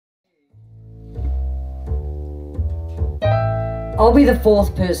I'll be the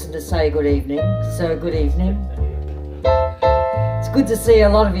fourth person to say good evening, so good evening. It's good to see a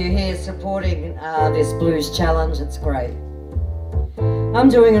lot of you here supporting this blues challenge. It's great. I'm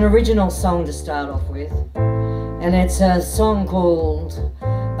doing an original song to start off with, and it's a song called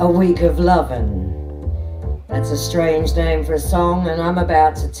A Week of Lovin'. That's a strange name for a song, and I'm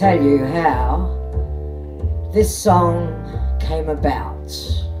about to tell you how this song came about.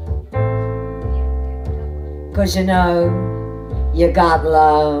 'Cause you know, you got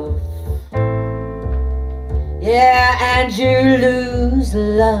love, yeah, and you lose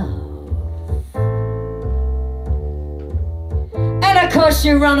love, and of course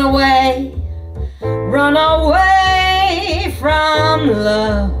you run away from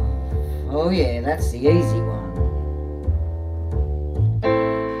love. Oh yeah, that's the easy one.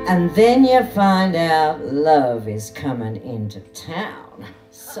 And then you find out love is coming into town.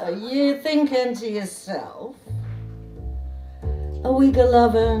 So you're thinking to yourself, a week of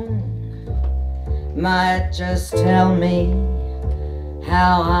lovin' might just tell me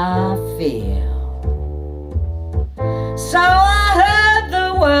how I feel. So I heard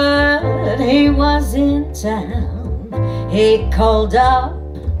the word he was in town. He called up,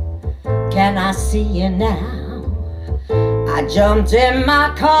 can I see you now? I jumped in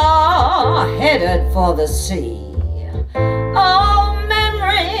my car, headed for the sea. Oh,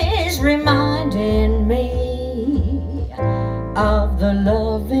 memories reminding me of the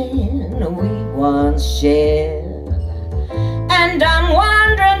loving we once shared. And I'm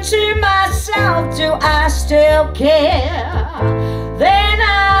wondering to myself, do I still care? Then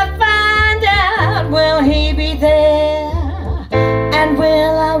I find out, will he be there? And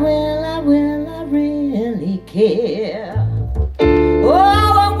will I really care?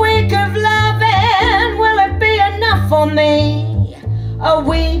 Oh, a week of loving, will it be enough for me? A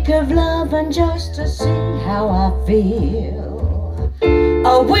week of loving just to see how I feel.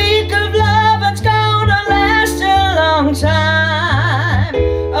 A week of loving's gonna last a long time.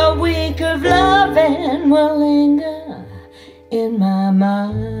 A week of loving will linger in my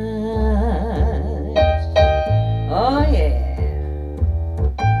mind. Oh yeah.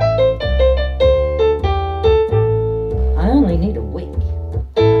 I only need a week.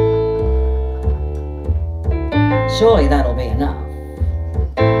 Surely that'll be enough.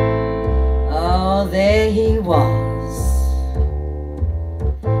 Oh, there he was,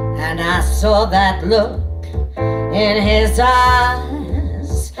 and I saw that look in his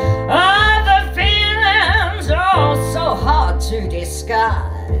eyes. Oh, the feelings are so hard to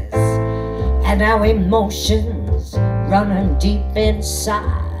disguise, and our emotions running deep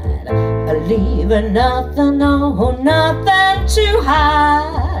inside, leaving nothing, oh, nothing to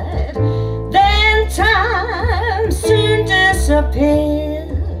hide. Then time soon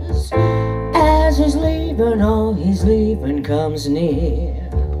disappears as his leaving, oh, his leaving comes near.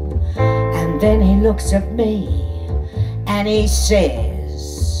 And then he looks at me and he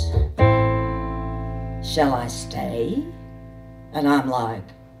says, shall I stay? And I'm like,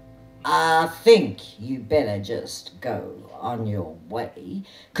 I think you better just go on your way.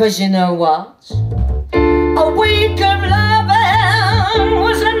 'Cause you know what? A week of loving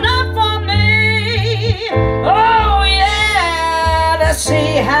was enough for me. Oh yeah, to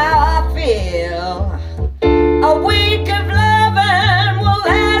see how I feel. A week of loving will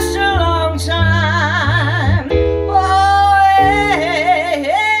last a long time. Oh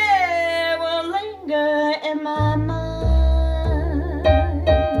yeah, will linger in my mind.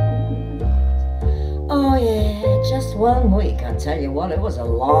 Oh yeah, just 1 week. I tell you what, it was a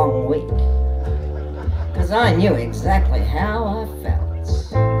long week, 'cause I knew exactly how I felt.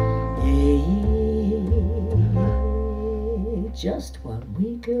 Yeah, just 1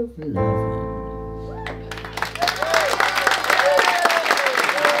 week of loving.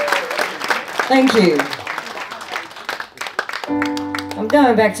 Thank you. I'm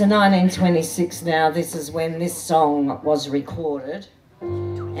going back to 1926 now. This is when this song was recorded,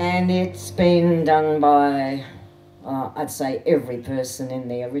 and it's been done by, I'd say, every person in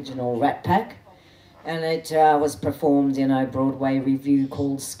the original Rat Pack, and it was performed in a Broadway revue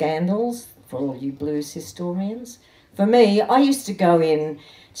called Scandals, for all you blues historians. For me, I used to go in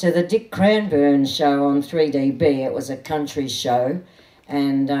to the Dick Cranbourne show on 3DB. It was a country show,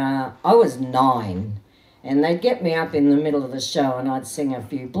 and I was 9, and they'd get me up in the middle of the show and I'd sing a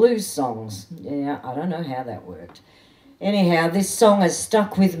few blues songs. Yeah, I don't know how that worked. Anyhow, this song has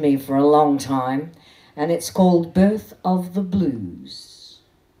stuck with me for a long time, and it's called Birth of the Blues.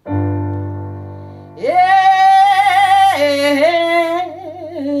 Yeah,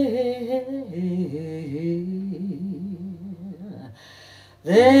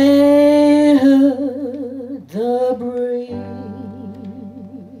 they heard the breeze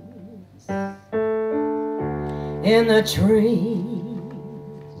in the trees.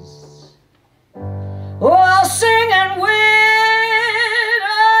 Oh, singing with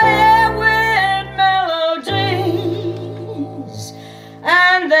melodies,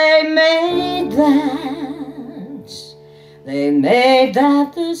 and they made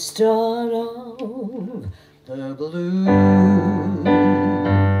that the start of the blues.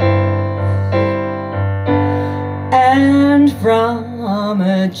 And from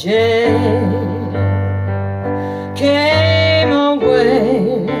a jail came a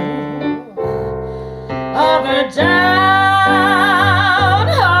wail of a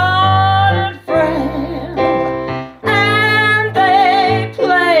downhearted frail, and they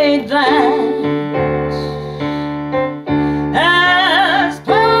played that as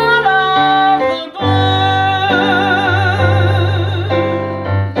part of the blues.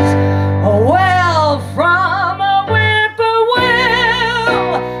 Oh, well, from a whippoorwill,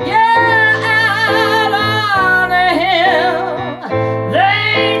 yeah, out on a hill,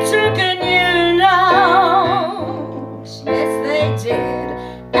 they took a new nose. Yes, they did,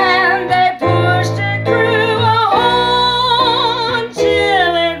 and they pushed it through a horn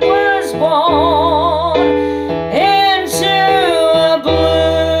till it was born into a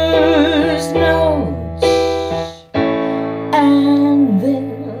blues note. And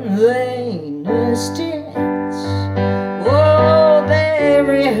then they nursed it, oh, they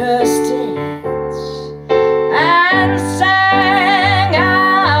rehearsed it, and sang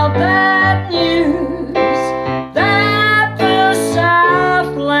out that news that the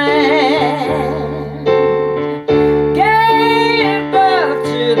Southland gave birth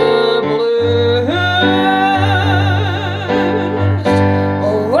to the blues.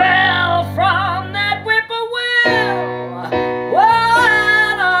 Oh, well, from that whippoorwill, well,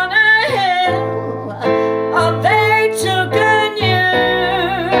 out on a hill, oh, they took a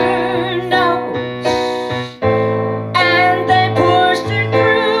new note, and they pushed it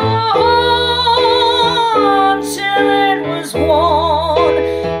through a horn till it was worn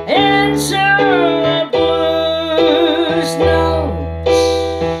into a blues note.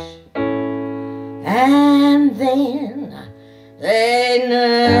 And then they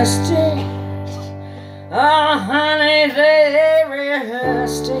nursed it, oh honey, they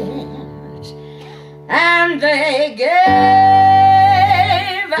rehearsed it, and they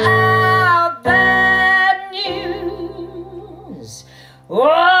gave out that news,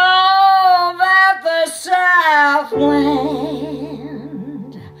 oh, that the Southland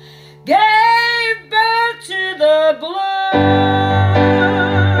gave birth to the blues.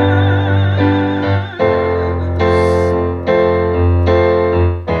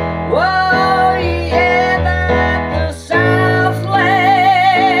 Oh, yeah, that the Southland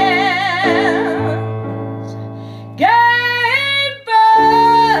gave birth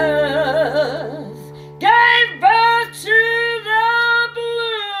to the blues.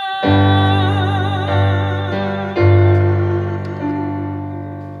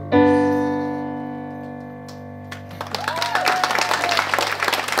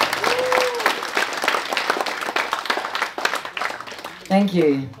 Thank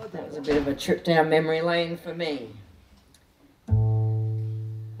you. That was a bit of a trip down memory lane for me.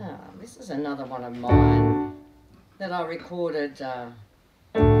 This is another one of mine that I recorded a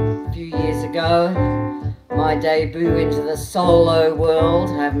few years ago. My debut into the solo world.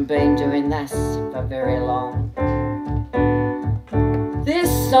 I haven't been doing this for very long.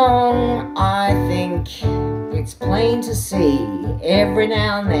 This song, I think it's plain to see every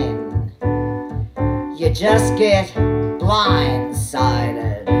now and then you just get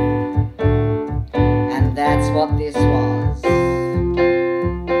blindsided, and that's what this was.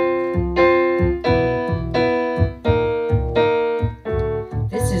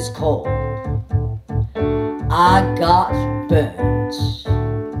 This is called I Got Burnt.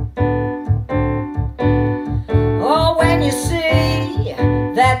 Oh, when you see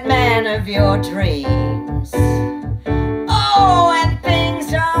that man of your dreams, oh, and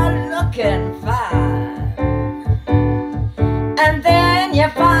things are looking fine, and then you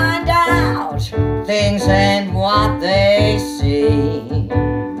find out things ain't what they seem.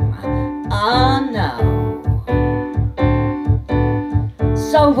 Oh no.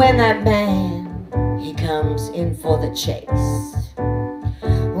 So when that man, he comes in for the chase,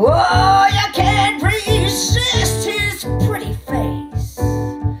 oh, you can't resist his pretty face.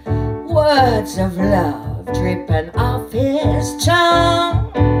 Words of love dripping off his tongue.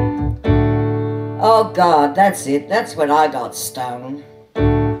 Oh God, that's it, that's when I got stoned.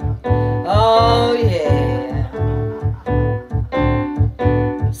 Oh yeah.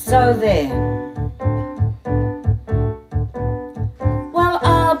 So then, well,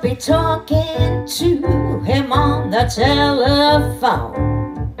 I'll be talking to him him on the telephone.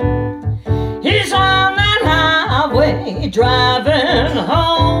 He's on that highway driving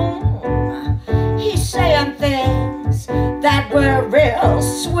home. He's saying things that were real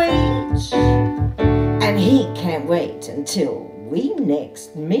sweet, and he can't wait until we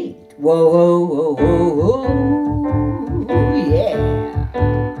next meet. Whoa, whoa, whoa, whoa, whoa, yeah.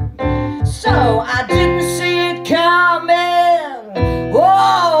 So I didn't see it coming.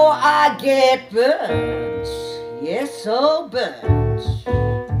 Whoa, I get burnt. Yes, so burnt.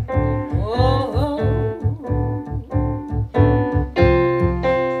 Whoa.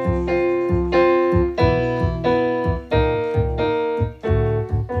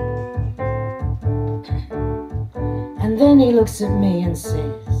 And then he looks at me and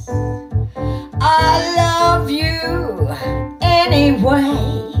says, I love you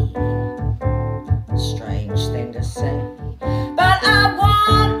anyway. Strange thing to say, but I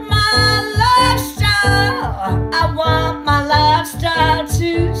want my lifestyle. I want my lifestyle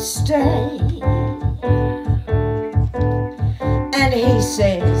to stay. And he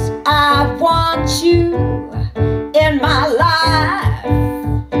says, I want you in my life.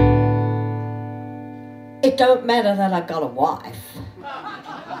 It don't matter that I got a wife.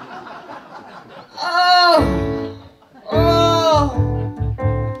 Oh, oh,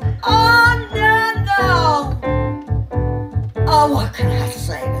 oh, no, no. Oh, what can I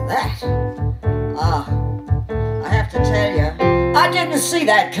say to that? Oh, I have to tell you, I didn't see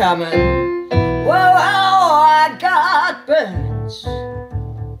that coming. Whoa, I got burnt.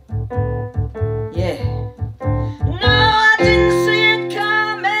 Yeah. No, I didn't see it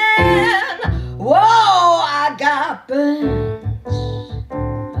coming. Whoa, I got burnt.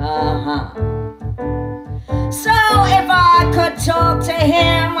 Uh-huh. So if I could talk to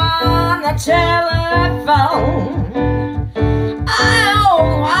him on the telephone,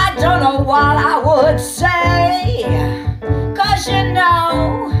 I don't know what I would say, 'cause you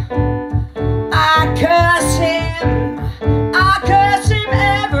know I curse him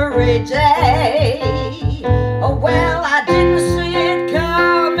every day. Oh, well, I didn't see it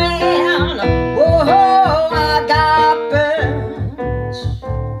coming. Whoa, I got burnt.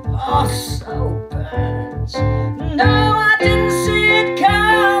 Oh, so burnt. No, I didn't see it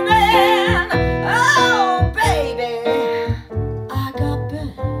coming. Oh, baby, I got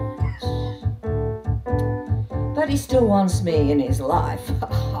burnt. But he still wants me in his life.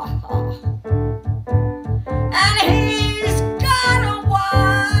 And he's got a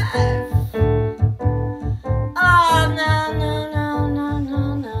wife. Oh, no, no, no, no, no,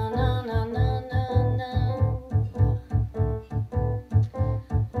 no, no, no, no, no.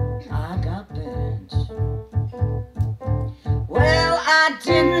 I got burnt. Well, I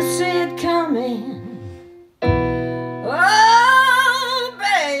didn't see it coming. Oh,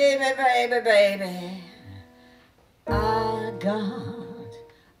 baby, baby, baby.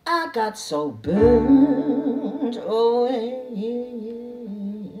 I got so burnt. Oh,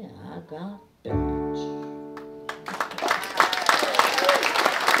 yeah, I got burnt.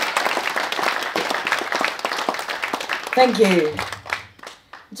 Thank you.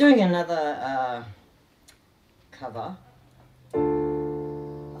 Doing another cover.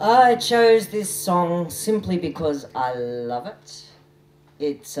 I chose this song simply because I love it.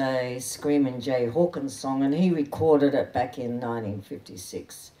 It's a Screamin' Jay Hawkins song, and he recorded it back in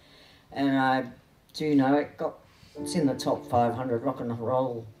 1956. And I do know it's in the top 500 rock and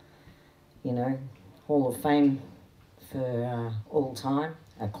roll, you know, Hall of Fame for all time,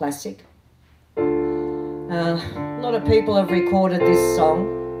 a classic. A lot of people have recorded this song.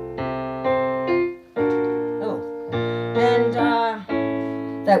 Oh, and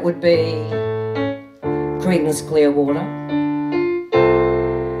that would be Creedence Clearwater,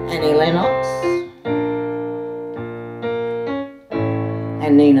 Annie Lennox,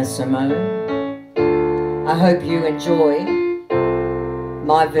 and Nina Simone. I hope you enjoy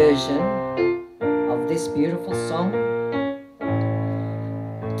my version of this beautiful song.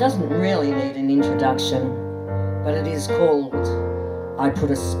 It doesn't really need an introduction, but it is called I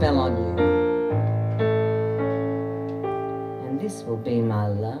Put a Spell on You. And this will be my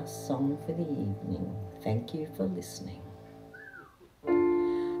last song for the evening. Thank you for listening.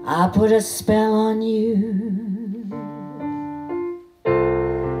 I put a spell on you.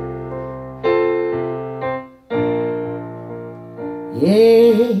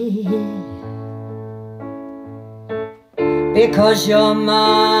 Yeah, because you're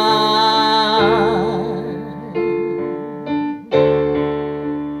mine.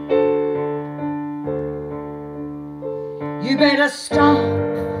 You better stop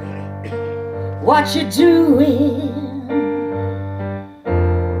what you're doing.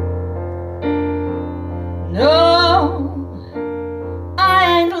 No,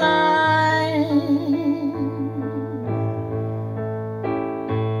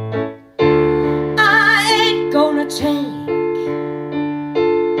 take.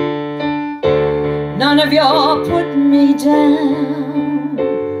 None of y'all put me down.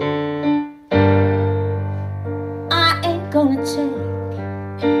 I ain't gonna take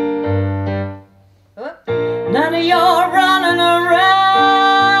none of y'all running around.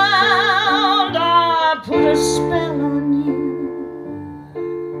 I put a spell on you.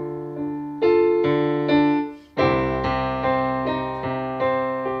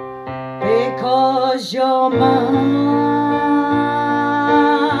 Because you're mine.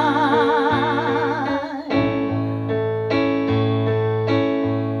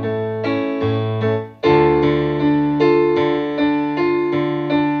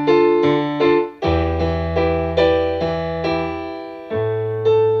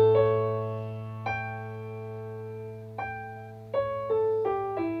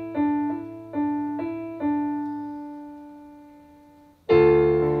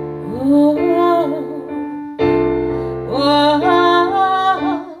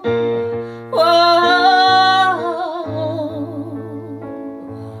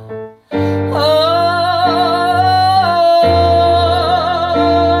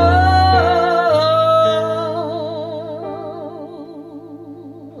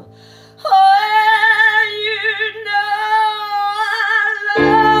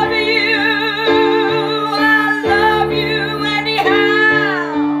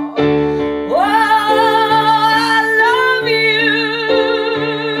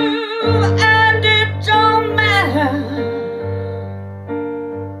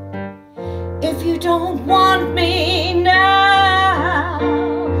 If you don't want me now,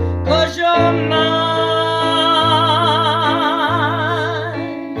 'cause you're mine,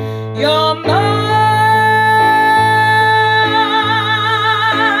 you're mine.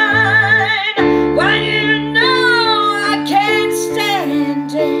 When you know I can't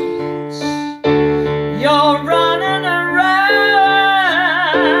stand it, you're running around.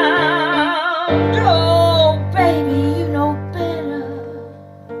 Oh baby, you know better.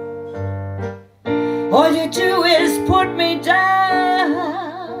 All you do is put me down.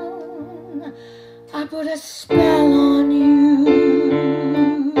 I put a spell on you.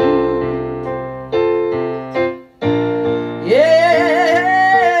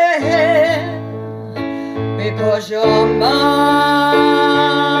 Yeah, because you're mine.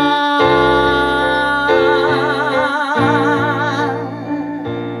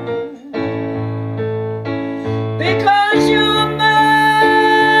 Because you're mine.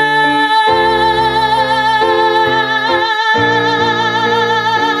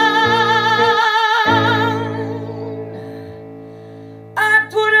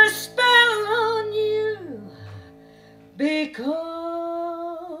 Because